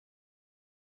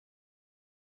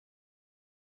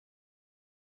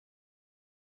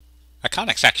A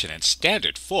conic section in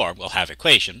standard form will have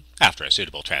equation, after a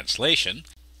suitable translation,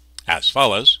 as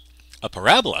follows. A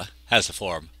parabola has the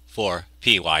form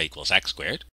 4py equals x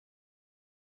squared,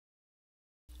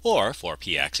 or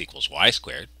 4px equals y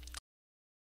squared.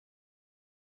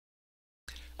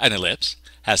 An ellipse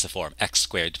has the form x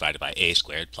squared divided by a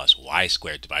squared plus y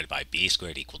squared divided by b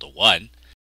squared equal to 1.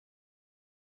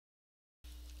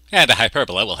 And a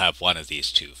hyperbola will have one of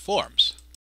these two forms.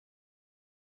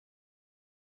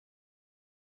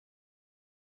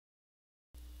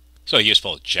 So a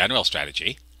useful general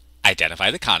strategy: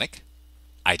 identify the conic,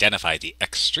 identify the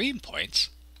extreme points,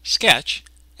 sketch,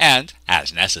 and,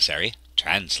 as necessary,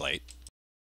 translate.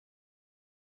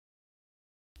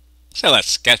 So let's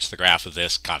sketch the graph of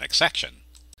this conic section.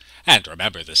 And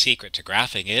remember, the secret to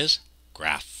graphing is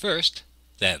graph first,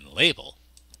 then label.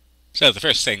 So the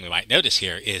first thing we might notice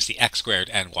here is the x squared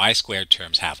and y squared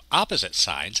terms have opposite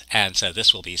signs, and so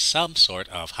this will be some sort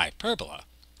of hyperbola.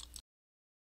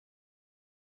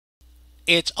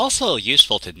 It's also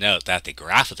useful to note that the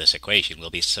graph of this equation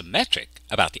will be symmetric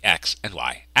about the x and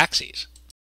y axes.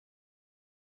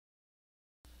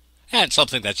 And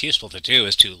something that's useful to do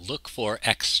is to look for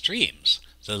extremes.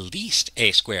 The least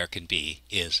a square can be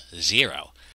is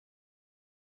 0.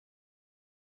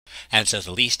 And so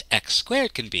the least x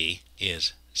squared can be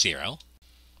is 0.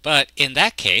 But in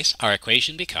that case, our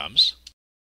equation becomes...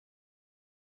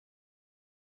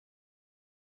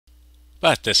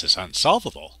 But this is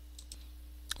unsolvable.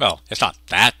 Well, it's not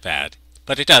that bad,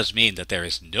 but it does mean that there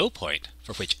is no point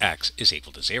for which x is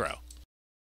equal to 0.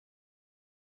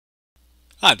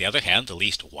 On the other hand, the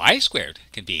least y squared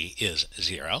can be is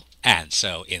 0, and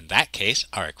so in that case,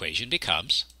 our equation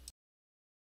becomes...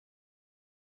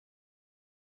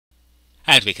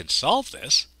 And we can solve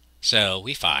this, so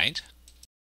we find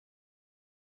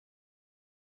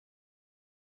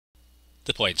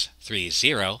the points 3,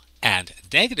 0 and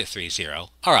negative 3, 0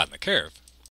 are on the curve.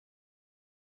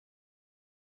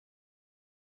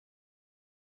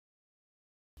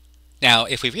 Now,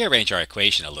 if we rearrange our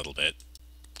equation a little bit,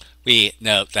 we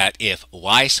note that if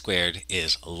y squared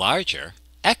is larger,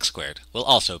 x squared will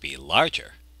also be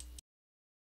larger.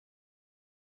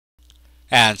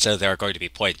 And so there are going to be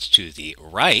points to the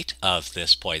right of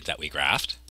this point that we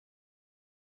graphed.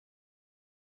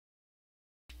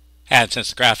 And since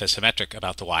the graph is symmetric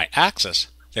about the y-axis,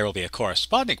 there will be a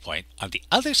corresponding point on the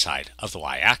other side of the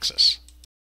y-axis.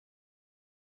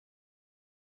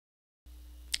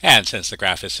 And since the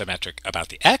graph is symmetric about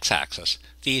the x-axis,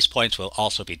 these points will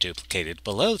also be duplicated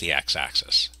below the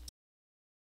x-axis.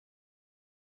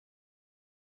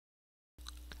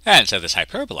 And so this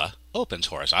hyperbola opens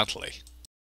horizontally.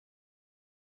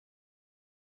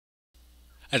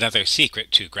 Another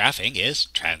secret to graphing is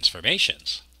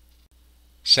transformations.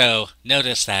 So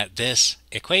notice that this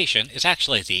equation is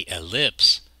actually the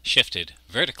ellipse shifted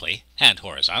vertically and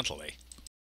horizontally.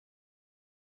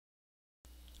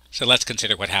 So let's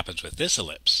consider what happens with this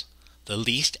ellipse. The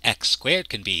least x squared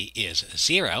can be is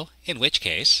 0, in which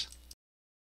case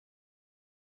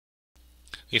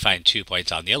we find 2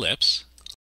 points on the ellipse,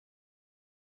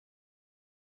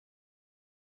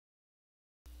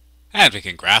 and we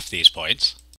can graph these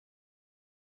points.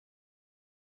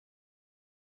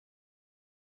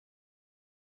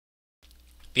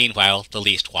 Meanwhile, the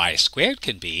least y squared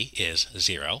can be is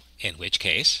 0, in which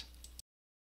case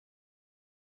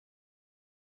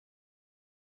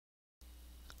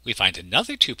we find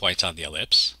another 2 points on the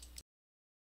ellipse,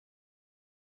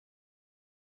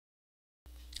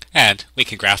 and we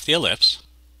can graph the ellipse.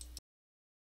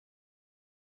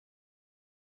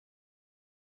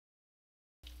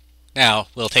 Now,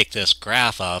 we'll take this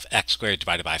graph of x squared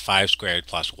divided by 5 squared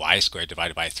plus y squared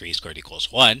divided by 3 squared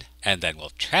equals 1, and then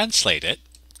we'll translate it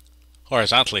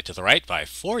horizontally to the right by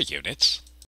 4 units,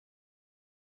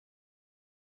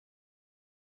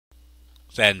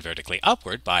 then vertically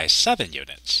upward by 7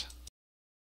 units.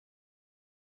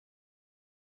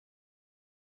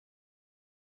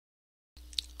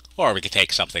 Or we could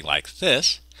take something like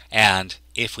this, and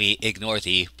if we ignore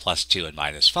the plus 2 and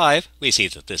minus 5, we see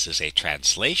that this is a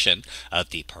translation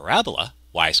of the parabola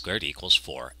y squared equals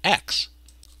 4x.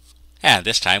 And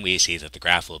this time we see that the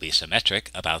graph will be symmetric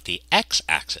about the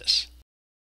x-axis.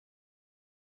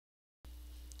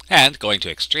 And going to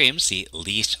extremes, the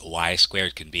least y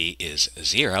squared can be is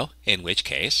 0, in which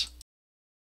case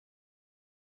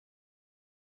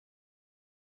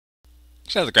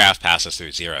so the graph passes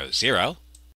through 0, 0.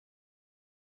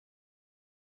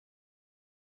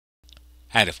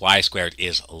 And if y squared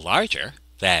is larger,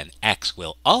 then x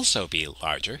will also be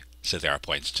larger, so there are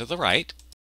points to the right.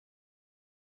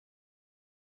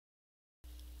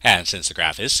 And since the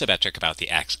graph is symmetric about the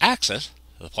x-axis,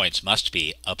 the points must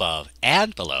be above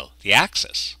and below the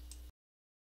axis.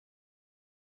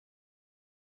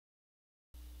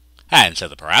 And so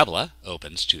the parabola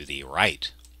opens to the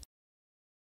right.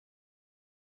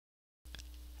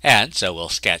 And so we'll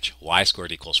sketch y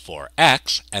squared equals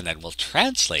 4x, and then we'll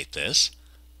translate this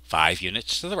 5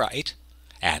 units to the right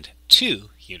and 2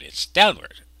 units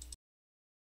downward.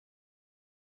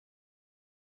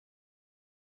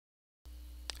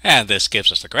 And this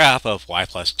gives us the graph of y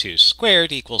plus 2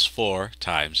 squared equals 4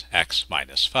 times x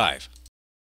minus 5.